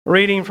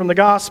Reading from the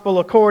Gospel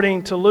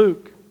according to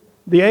Luke,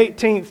 the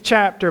 18th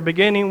chapter,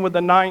 beginning with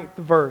the 9th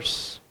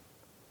verse.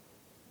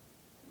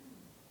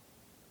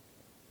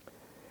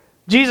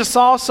 Jesus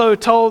also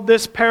told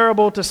this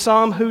parable to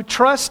some who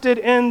trusted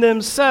in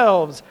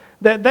themselves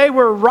that they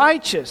were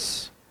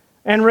righteous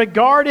and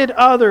regarded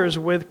others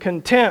with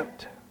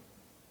contempt.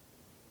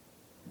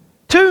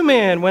 2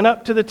 men went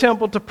up to the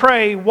temple to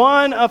pray,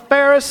 one a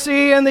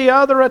Pharisee and the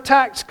other a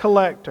tax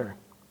collector.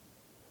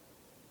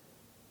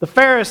 The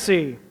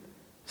Pharisee,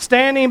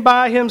 standing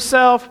by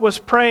himself, was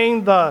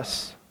praying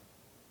thus: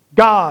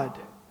 God,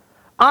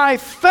 I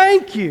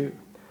thank you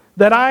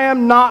that I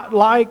am not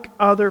like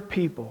other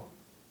people,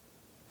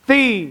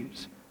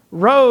 thieves,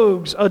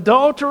 rogues,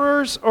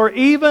 adulterers, or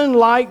even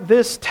like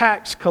this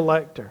tax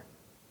collector.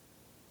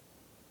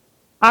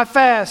 I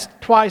fast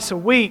twice a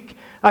week.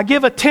 I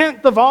give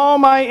 1/10 of all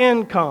my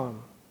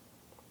income.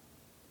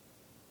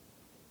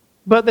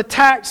 But the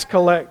tax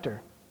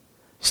collector,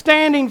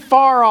 standing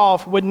far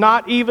off, would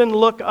not even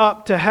look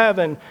up to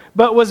heaven,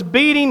 but was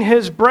beating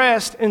his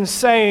breast and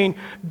saying,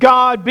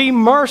 God, be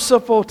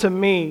merciful to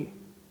me,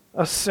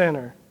 a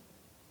sinner.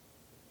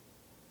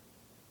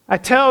 I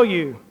tell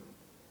you,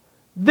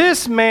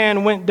 this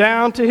man went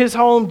down to his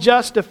home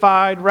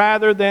justified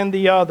rather than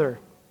the other.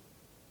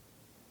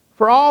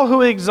 For all who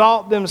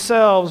exalt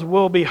themselves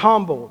will be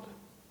humbled,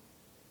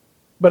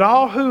 but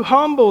all who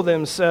humble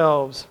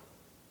themselves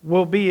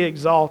will be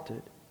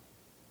exalted.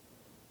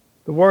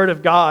 The word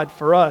of God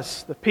for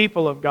us, the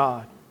people of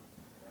God.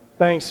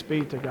 Thanks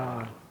be to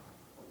God.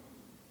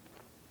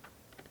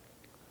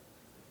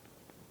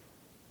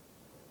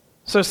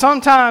 So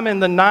sometime in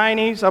the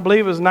 90s, I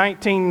believe it was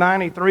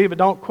 1993, but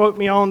don't quote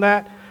me on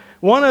that,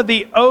 one of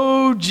the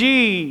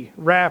OG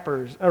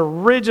rappers,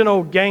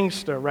 original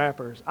gangster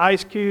rappers,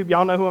 Ice Cube,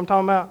 y'all know who I'm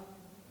talking about?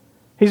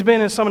 He's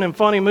been in some of them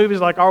funny movies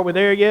like Are We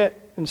There Yet?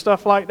 And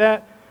stuff like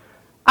that.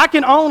 I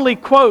can only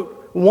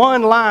quote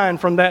one line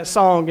from that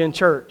song in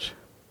church.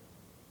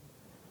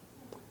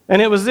 And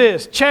it was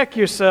this: check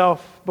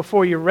yourself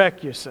before you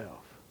wreck yourself.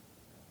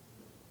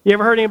 You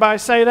ever heard anybody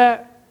say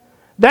that?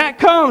 That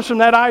comes from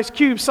that Ice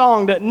Cube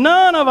song that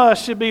none of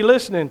us should be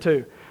listening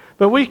to.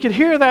 But we could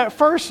hear that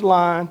first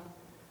line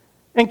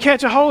and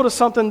catch a hold of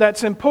something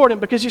that's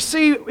important. Because you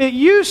see, it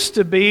used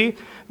to be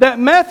that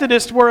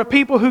Methodists were a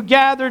people who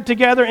gathered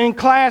together in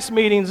class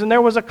meetings, and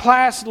there was a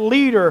class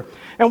leader.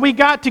 And we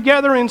got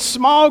together in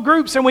small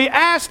groups and we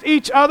asked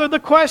each other the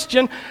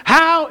question,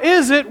 how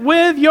is it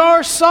with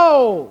your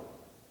soul?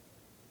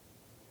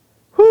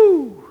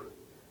 Whew.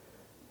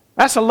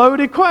 That's a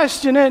loaded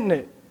question, isn't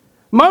it?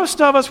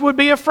 Most of us would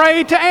be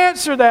afraid to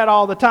answer that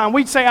all the time.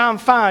 We'd say, I'm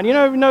fine. You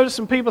know, you notice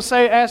some people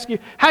ask you,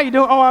 how you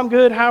doing? Oh, I'm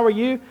good. How are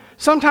you?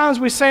 Sometimes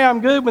we say I'm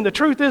good when the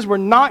truth is we're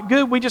not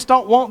good. We just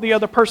don't want the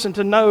other person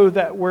to know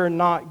that we're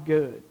not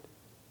good.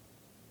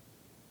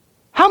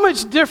 How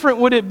much different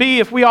would it be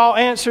if we all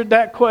answered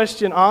that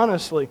question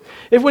honestly?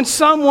 If when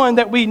someone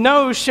that we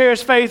know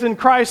shares faith in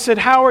Christ said,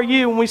 how are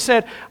you? And we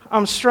said,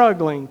 I'm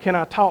struggling. Can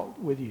I talk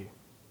with you?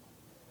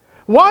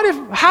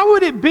 How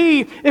would it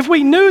be if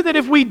we knew that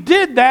if we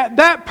did that,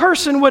 that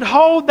person would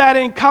hold that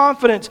in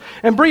confidence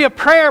and be a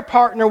prayer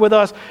partner with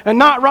us and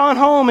not run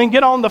home and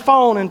get on the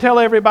phone and tell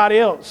everybody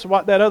else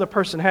what that other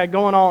person had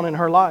going on in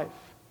her life?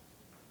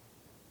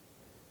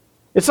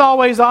 It's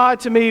always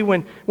odd to me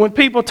when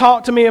people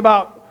talk to me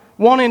about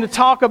wanting to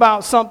talk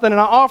about something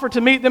and I offer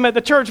to meet them at the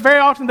church. Very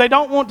often they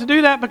don't want to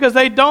do that because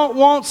they don't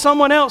want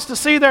someone else to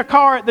see their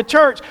car at the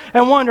church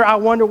and I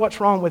wonder what's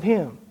wrong with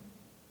him.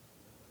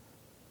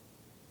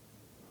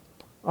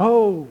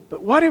 Oh,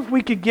 but what if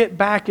we could get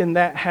back in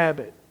that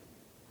habit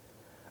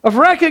of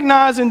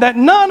recognizing that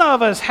none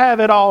of us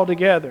have it all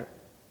together?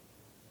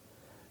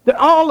 That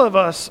all of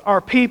us are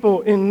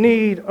people in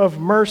need of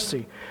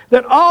mercy.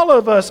 That all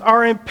of us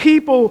are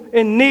people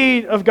in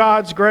need of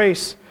God's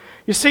grace.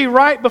 You see,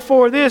 right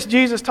before this,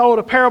 Jesus told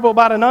a parable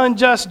about an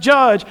unjust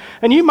judge.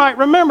 And you might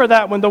remember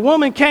that when the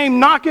woman came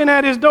knocking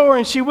at his door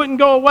and she wouldn't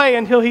go away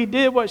until he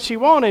did what she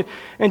wanted.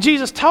 And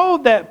Jesus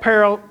told that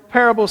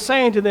parable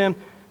saying to them,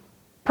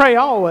 pray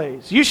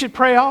always. You should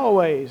pray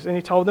always. And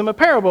he told them a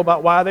parable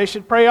about why they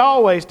should pray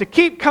always, to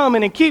keep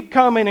coming and keep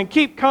coming and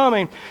keep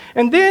coming.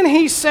 And then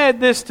he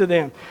said this to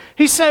them.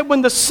 He said,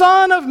 when the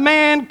Son of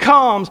Man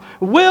comes,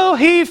 will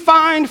he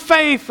find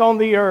faith on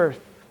the earth?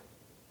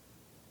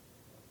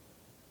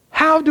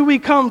 How do we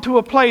come to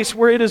a place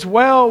where it is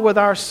well with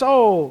our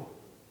soul?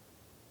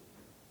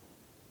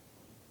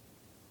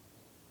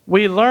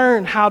 We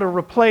learn how to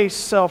replace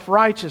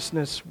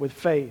self-righteousness with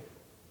faith.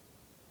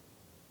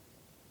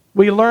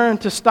 We learn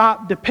to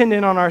stop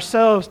depending on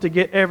ourselves to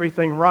get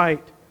everything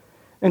right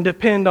and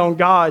depend on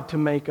God to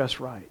make us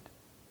right.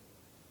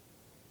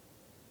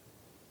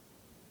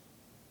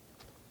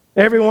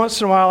 Every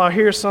once in a while I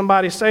hear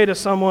somebody say to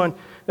someone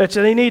that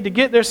they need to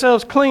get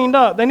themselves cleaned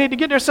up. They need to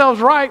get themselves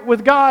right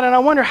with God. And I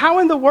wonder, how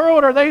in the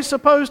world are they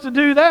supposed to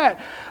do that?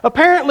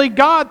 Apparently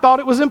God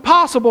thought it was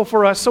impossible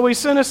for us, so he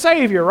sent a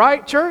Savior,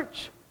 right,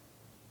 church?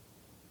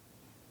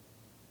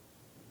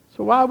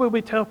 So why would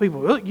we tell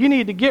people, look, you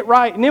need to get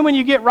right, and then when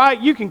you get right,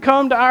 you can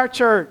come to our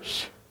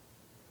church?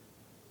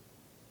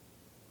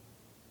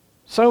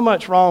 So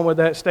much wrong with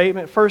that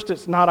statement. First,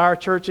 it's not our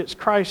church, it's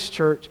Christ's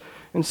church.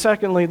 And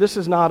secondly, this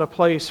is not a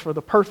place for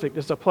the perfect.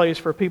 It's a place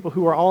for people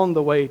who are on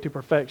the way to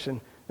perfection.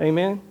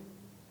 Amen?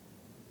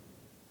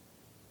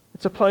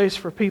 It's a place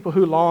for people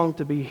who long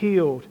to be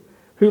healed,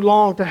 who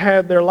long to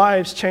have their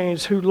lives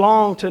changed, who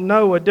long to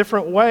know a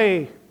different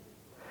way.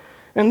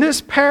 And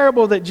this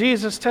parable that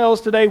Jesus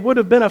tells today would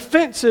have been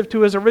offensive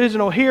to his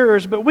original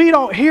hearers, but we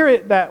don't hear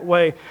it that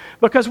way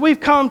because we've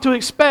come to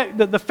expect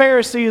that the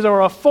Pharisees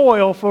are a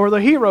foil for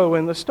the hero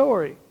in the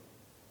story.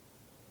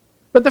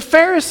 But the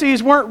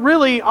Pharisees weren't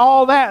really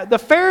all that. The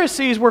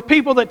Pharisees were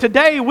people that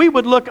today we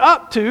would look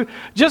up to,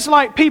 just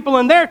like people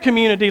in their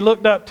community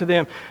looked up to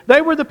them.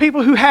 They were the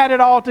people who had it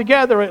all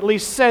together, or at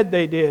least said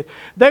they did.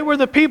 They were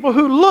the people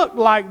who looked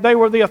like they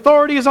were the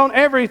authorities on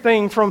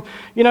everything, from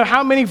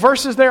how many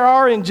verses there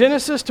are in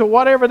Genesis to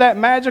whatever that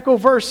magical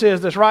verse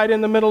is that's right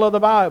in the middle of the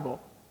Bible.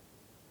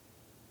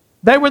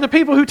 They were the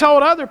people who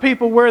told other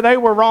people where they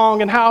were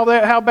wrong and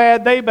how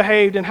bad they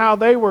behaved and how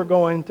they were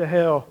going to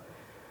hell.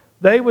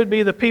 They would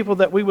be the people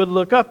that we would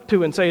look up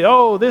to and say,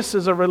 oh, this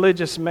is a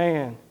religious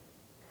man.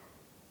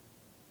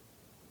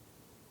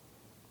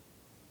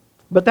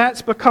 But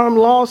that's become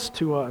lost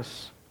to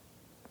us.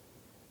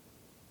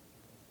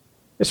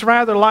 It's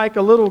rather like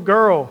a little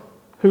girl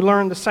who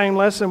learned the same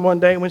lesson one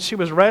day when she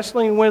was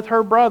wrestling with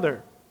her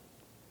brother.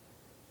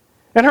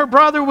 And her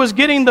brother was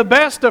getting the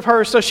best of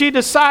her, so she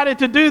decided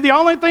to do the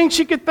only thing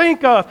she could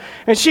think of.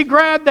 And she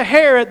grabbed the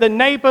hair at the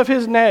nape of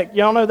his neck.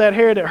 Y'all know that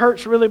hair that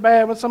hurts really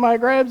bad when somebody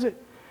grabs it?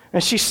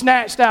 And she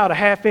snatched out a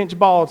half-inch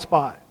bald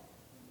spot.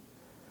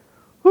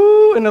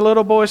 Whoo! And the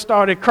little boy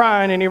started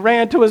crying, and he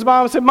ran to his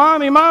mom and said,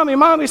 Mommy, Mommy,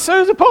 Mommy,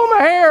 Susan, pull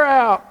my hair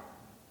out.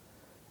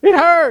 It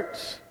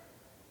hurts.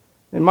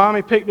 And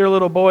Mommy picked her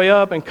little boy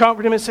up and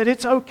comforted him and said,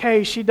 it's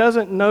okay. She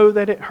doesn't know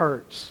that it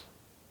hurts.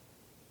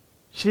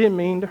 She didn't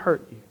mean to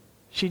hurt you.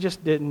 She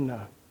just didn't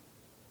know.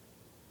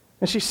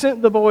 And she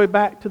sent the boy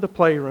back to the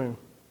playroom.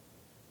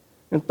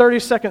 And 30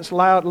 seconds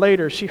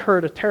later, she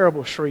heard a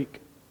terrible shriek.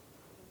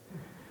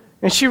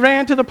 And she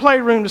ran to the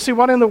playroom to see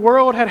what in the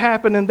world had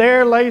happened, and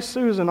there lay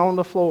Susan on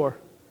the floor,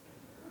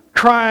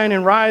 crying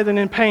and writhing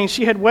in pain.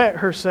 She had wet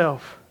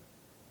herself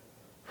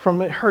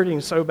from it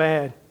hurting so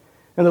bad.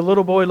 And the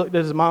little boy looked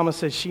at his mom and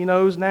said, she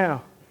knows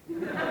now.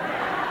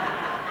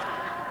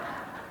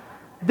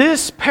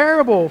 This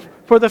parable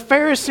for the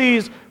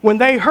Pharisees, when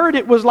they heard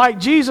it, was like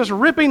Jesus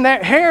ripping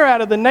that hair out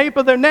of the nape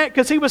of their neck,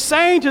 because he was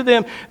saying to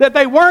them that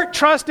they weren't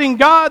trusting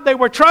God, they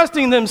were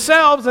trusting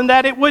themselves, and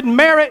that it would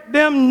merit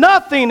them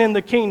nothing in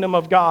the kingdom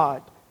of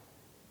God.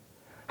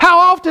 How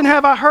often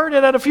have I heard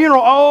it at a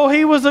funeral? Oh,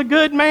 he was a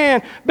good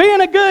man.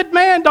 Being a good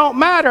man don't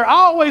matter. I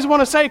always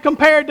want to say,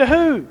 compared to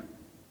who?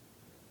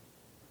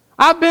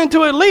 I've been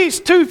to at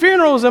least 2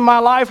 funerals in my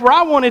life where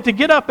I wanted to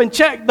get up and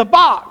check the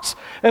box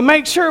and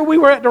make sure we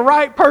were at the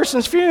right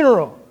person's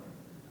funeral.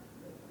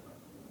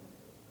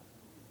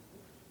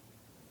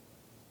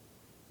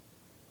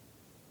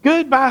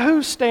 Good by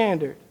whose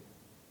standard?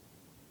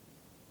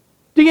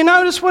 Do you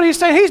notice what he's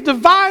saying? He's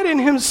dividing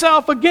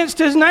himself against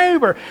his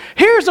neighbor.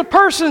 Here's a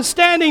person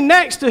standing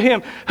next to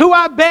him who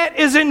I bet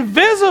is in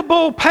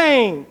visible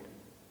pain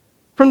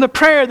from the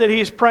prayer that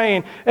he's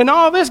praying. And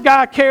all this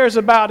guy cares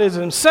about is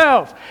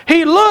himself.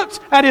 He looks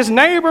at his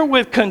neighbor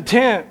with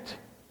contempt.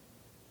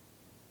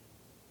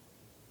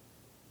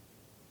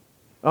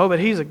 Oh, but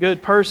he's a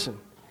good person.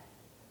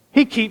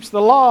 He keeps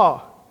the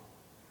law.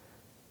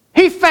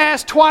 He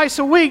fasts twice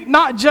a week,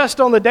 not just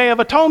on the Day of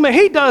Atonement.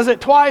 He does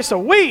it twice a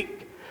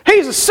week.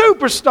 He's a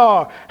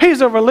superstar.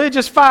 He's a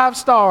religious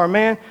 5-star,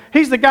 man.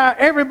 He's the guy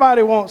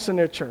everybody wants in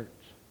their church.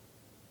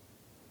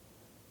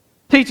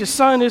 Teaches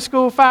Sunday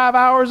school 5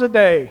 hours a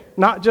day,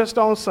 not just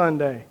on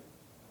Sunday.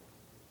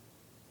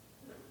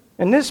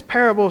 And this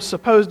parable is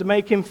supposed to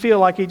make him feel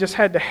like he just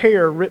had the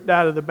hair ripped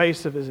out of the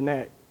base of his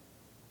neck.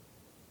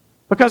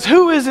 Because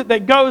who is it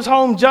that goes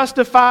home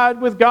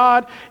justified with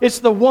God? It's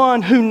the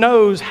one who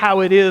knows how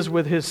it is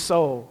with his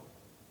soul.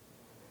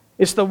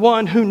 It's the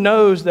one who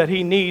knows that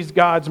he needs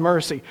God's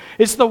mercy.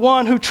 It's the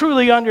one who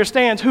truly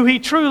understands who he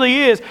truly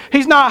is.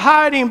 He's not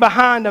hiding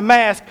behind a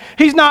mask.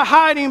 He's not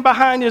hiding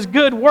behind his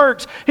good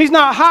works. He's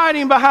not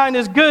hiding behind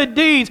his good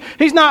deeds.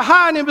 He's not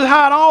hiding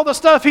behind all the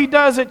stuff he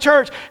does at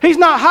church. He's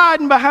not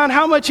hiding behind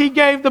how much he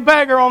gave the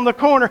beggar on the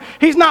corner.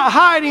 He's not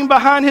hiding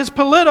behind his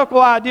political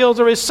ideals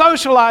or his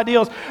social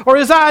ideals or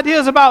his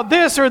ideas about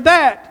this or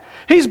that.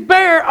 He's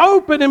bare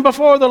open and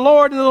before the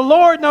Lord, and the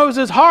Lord knows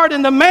his heart,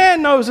 and the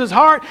man knows his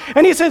heart.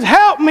 And he says,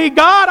 help me,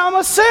 God, I'm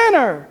a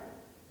sinner.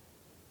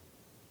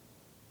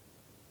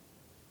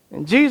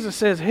 And Jesus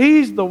says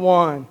he's the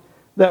one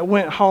that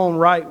went home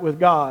right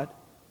with God.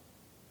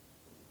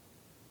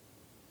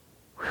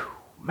 Whew,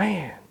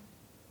 man.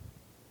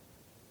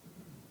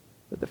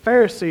 But the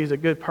Pharisee is a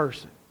good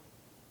person.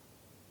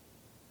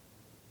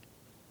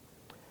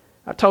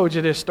 I told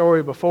you this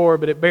story before,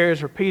 but it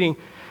bears repeating.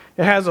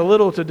 It has a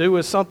little to do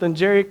with something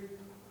Jerry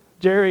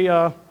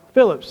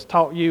Phillips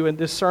taught you in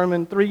this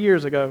sermon 3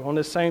 years ago on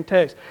this same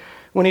text,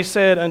 when he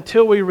said,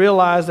 until we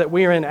realize that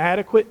we are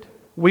inadequate,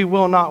 we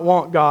will not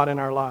want God in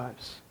our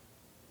lives.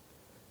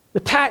 The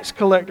tax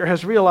collector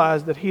has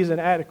realized that he's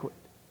inadequate.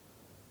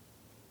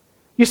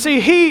 You see,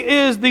 he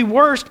is the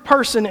worst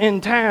person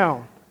in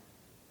town.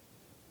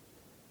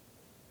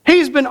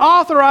 He's been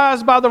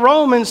authorized by the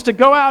Romans to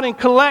go out and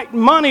collect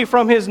money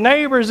from his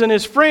neighbors and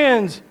his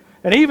friends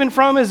and even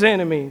from his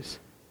enemies.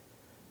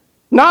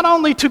 Not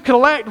only to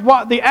collect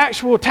what the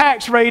actual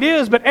tax rate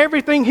is, but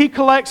everything he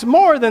collects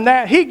more than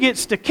that, he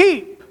gets to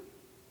keep.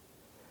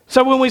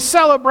 So when we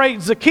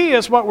celebrate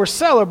Zacchaeus, what we're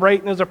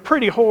celebrating is a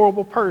pretty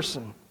horrible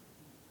person.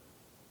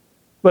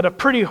 But a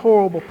pretty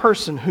horrible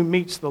person who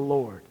meets the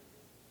Lord.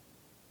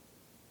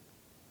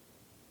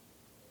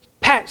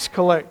 Tax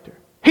collector.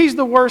 He's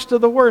the worst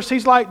of the worst.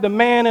 He's like the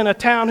man in a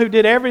town who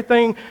did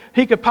everything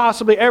he could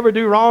possibly ever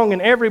do wrong,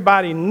 and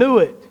everybody knew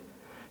it.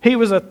 He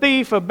was a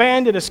thief, a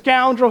bandit, a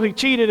scoundrel. He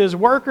cheated his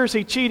workers.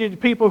 He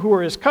cheated people who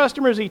were his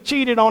customers. He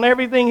cheated on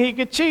everything he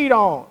could cheat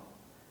on.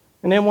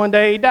 And then one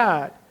day he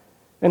died,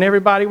 and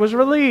everybody was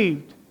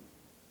relieved,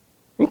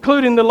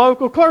 including the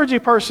local clergy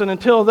person,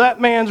 until that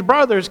man's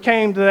brothers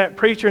came to that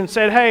preacher and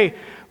said, "Hey,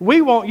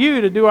 we want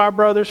you to do our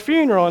brother's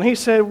funeral." And he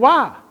said,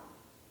 "Why?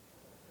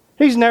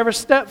 He's never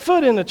stepped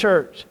foot in the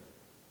church."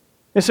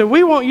 He said,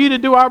 "We want you to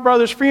do our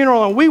brother's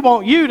funeral, and we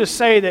want you to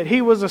say that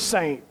he was a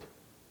saint.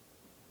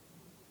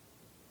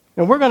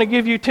 And we're going to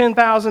give you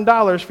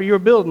 $10,000 for your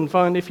building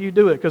fund if you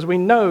do it, because we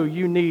know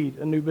you need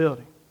a new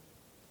building."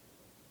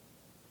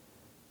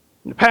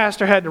 And the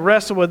pastor had to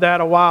wrestle with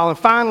that a while, and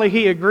finally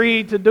he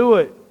agreed to do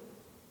it.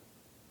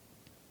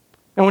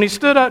 And when he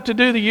stood up to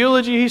do the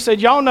eulogy, he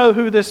said, "Y'all know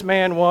who this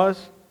man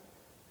was.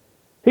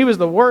 He was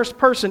the worst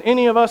person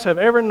any of us have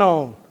ever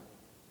known.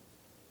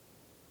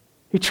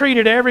 He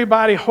treated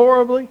everybody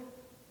horribly,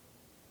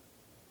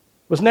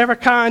 was never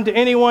kind to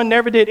anyone,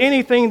 never did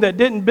anything that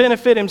didn't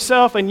benefit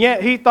himself, and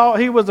yet he thought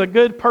he was a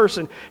good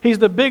person. He's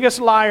the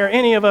biggest liar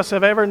any of us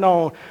have ever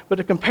known. But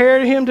to compare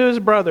him to his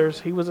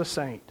brothers, he was a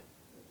saint."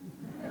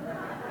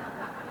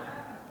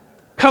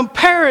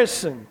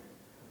 Comparison.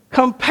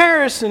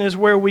 Comparison is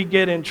where we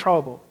get in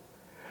trouble.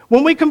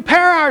 When we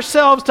compare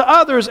ourselves to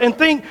others and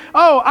think,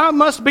 "Oh, I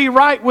must be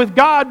right with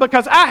God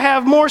because I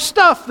have more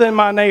stuff than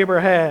my neighbor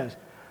has."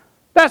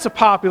 That's a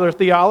popular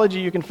theology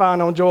you can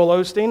find on Joel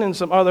Osteen and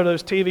some other of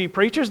those TV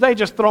preachers. They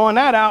just throwing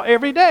that out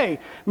every day.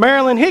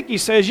 Marilyn Hickey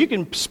says you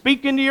can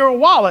speak into your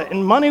wallet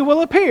and money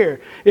will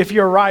appear if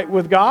you're right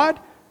with God.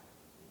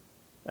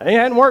 It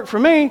hadn't worked for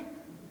me.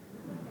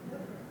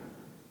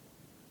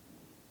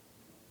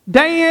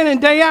 Day in and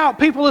day out,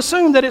 people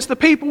assume that it's the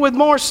people with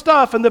more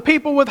stuff and the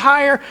people with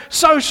higher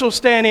social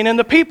standing and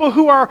the people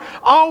who are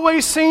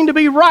always seen to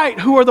be right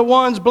who are the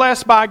ones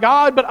blessed by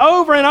God. But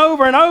over and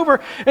over and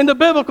over in the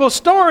biblical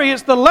story,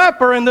 it's the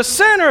leper and the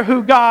sinner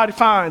who God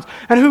finds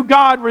and who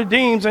God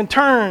redeems and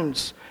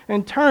turns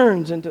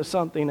into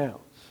something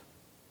else.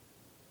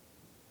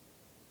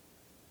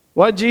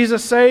 What did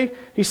Jesus say?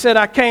 He said,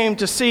 "I came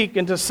to seek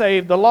and to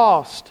save the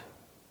lost."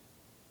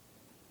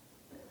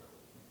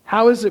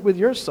 How is it with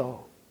your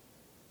soul?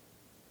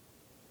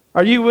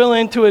 Are you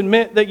willing to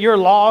admit that you're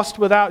lost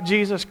without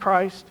Jesus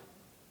Christ?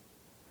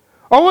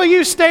 Or will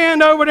you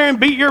stand over there and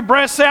beat your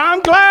breast and say,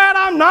 "I'm glad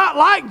I'm not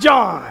like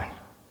John.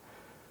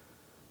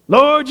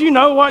 Lord, you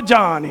know what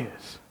John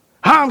is.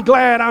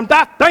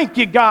 I thank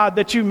you, God,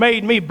 that you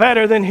made me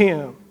better than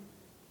him."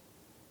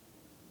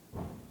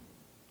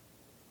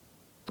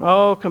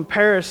 Oh,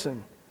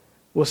 comparison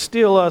will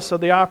steal us of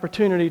the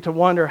opportunity to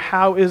wonder,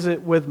 how is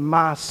it with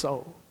my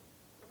soul?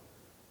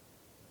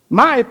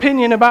 My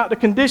opinion about the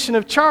condition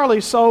of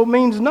Charlie's soul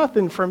means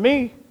nothing for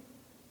me.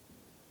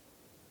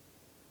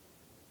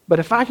 But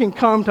if I can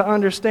come to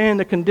understand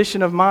the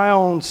condition of my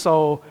own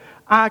soul,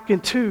 I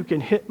too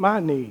can hit my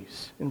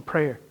knees in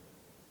prayer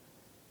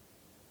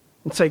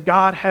and say,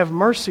 "God, have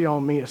mercy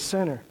on me, a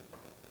sinner."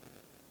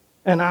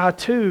 And I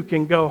too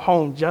can go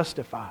home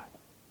justified.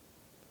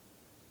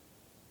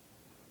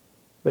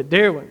 But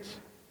dear ones,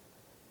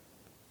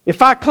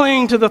 if I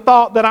cling to the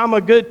thought that I'm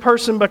a good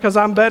person because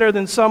I'm better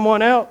than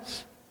someone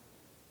else,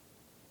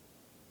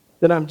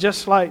 then I'm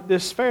just like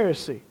this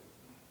Pharisee.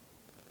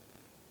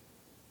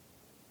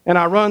 And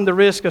I run the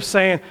risk of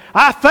saying,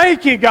 "I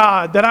thank you,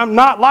 God, that I'm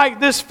not like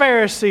this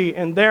Pharisee."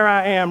 And there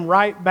I am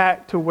right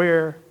back to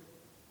where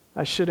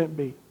I shouldn't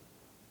be.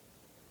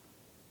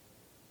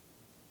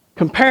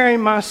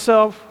 Comparing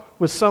myself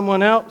with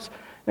someone else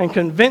and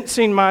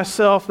convincing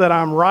myself that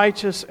I'm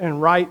righteous and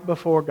right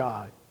before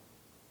God.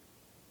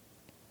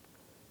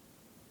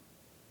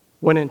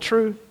 When in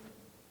truth,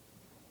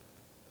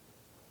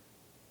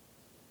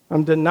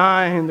 I'm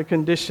denying the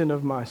condition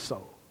of my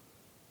soul.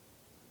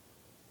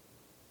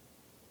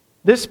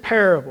 This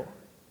parable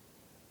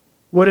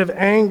would have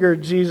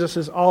angered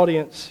Jesus'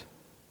 audience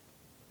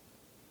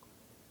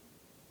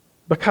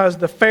because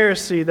the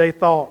Pharisee, they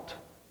thought,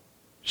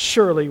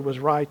 surely was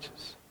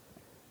righteous.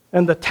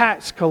 And the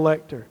tax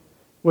collector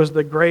was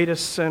the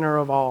greatest sinner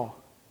of all.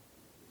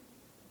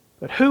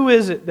 But who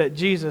is it that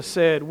Jesus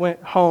said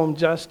went home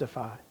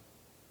justified?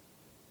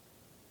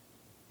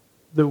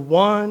 The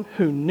one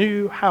who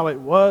knew how it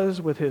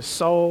was with his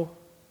soul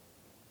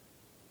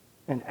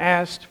and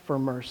asked for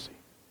mercy.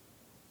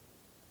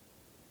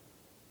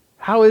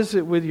 How is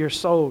it with your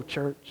soul,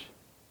 church?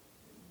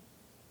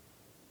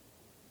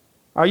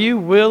 Are you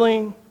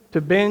willing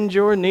to bend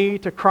your knee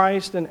to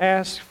Christ and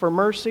ask for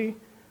mercy?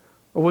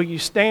 Or will you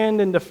stand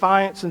in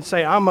defiance and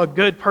say, I'm a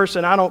good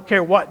person, I don't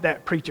care what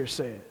that preacher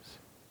says?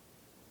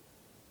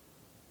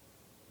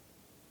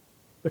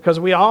 Because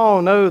we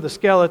all know the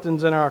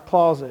skeletons in our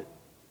closet,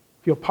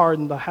 if you'll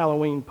pardon the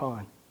Halloween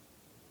pun.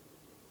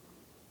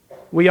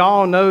 We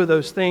all know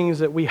those things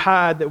that we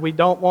hide that we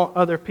don't want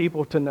other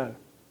people to know.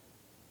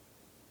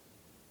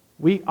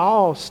 We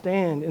all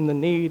stand in the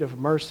need of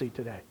mercy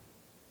today.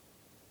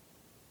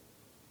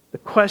 The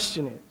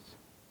question is,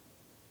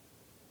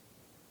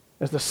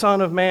 as the Son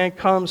of Man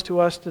comes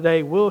to us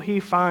today, will he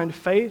find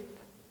faith?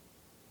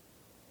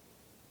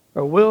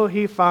 Or will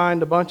he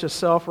find a bunch of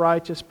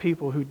self-righteous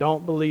people who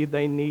don't believe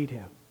they need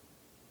him?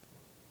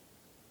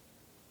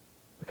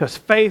 Because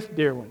faith,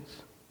 dear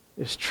ones,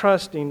 is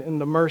trusting in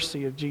the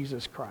mercy of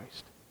Jesus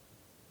Christ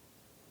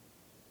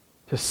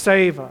to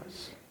save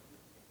us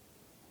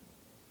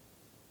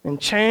and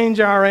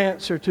change our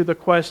answer to the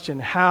question,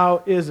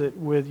 how is it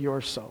with your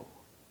soul?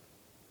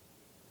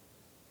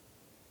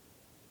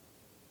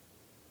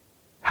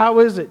 How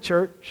is it,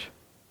 church?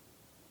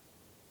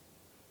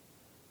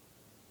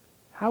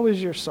 How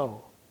is your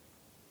soul?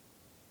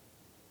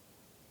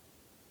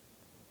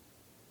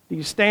 Do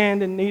you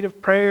stand in need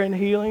of prayer and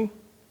healing?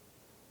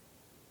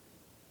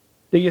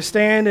 Do you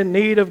stand in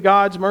need of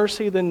God's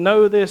mercy? Then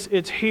know this,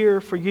 it's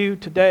here for you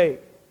today.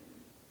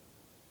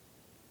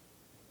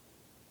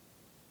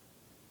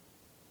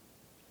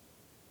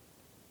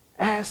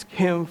 Ask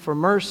him for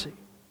mercy.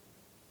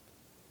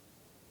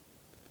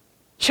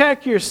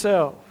 Check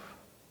yourself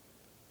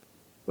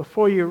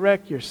before you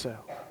wreck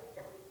yourself.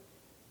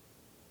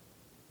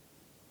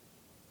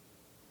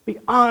 Be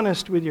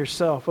honest with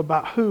yourself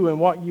about who and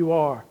what you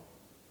are.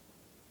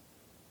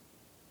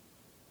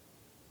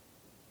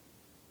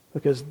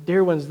 Because,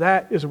 dear ones,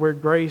 that is where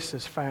grace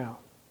is found.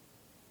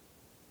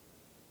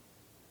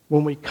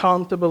 When we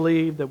come to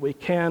believe that we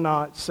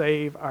cannot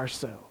save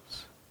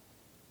ourselves.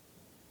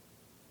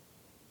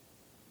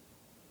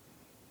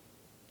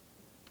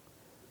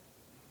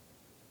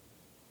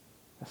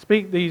 I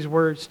speak these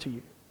words to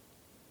you.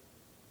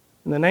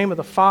 In the name of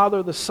the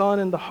Father, the Son,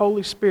 and the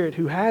Holy Spirit,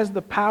 who has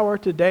the power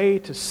today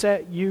to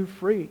set you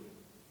free.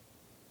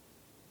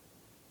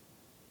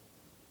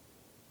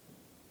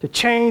 To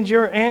change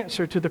your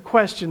answer to the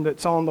question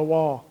that's on the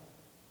wall.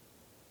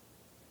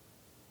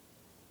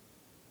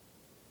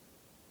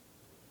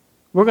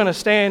 We're going to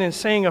stand and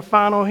sing a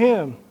final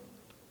hymn.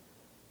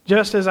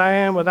 Just as I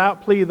am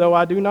without plea, though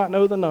I do not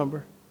know the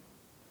number.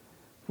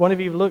 If one of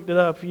you have looked it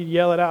up, if you'd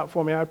yell it out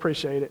for me, I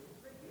appreciate it.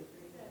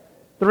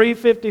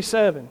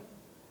 357.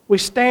 We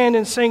stand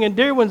and sing. And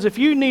dear ones, if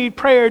you need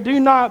prayer, do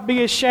not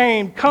be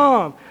ashamed.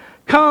 Come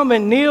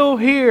and kneel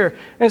here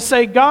and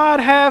say, God,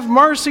 have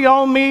mercy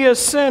on me, a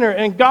sinner,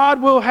 and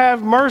God will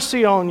have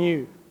mercy on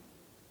you.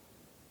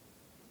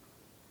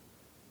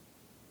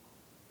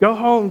 Go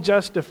home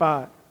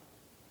justified.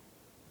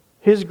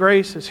 His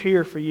grace is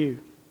here for you.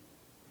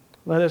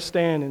 Let us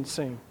stand and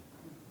sing.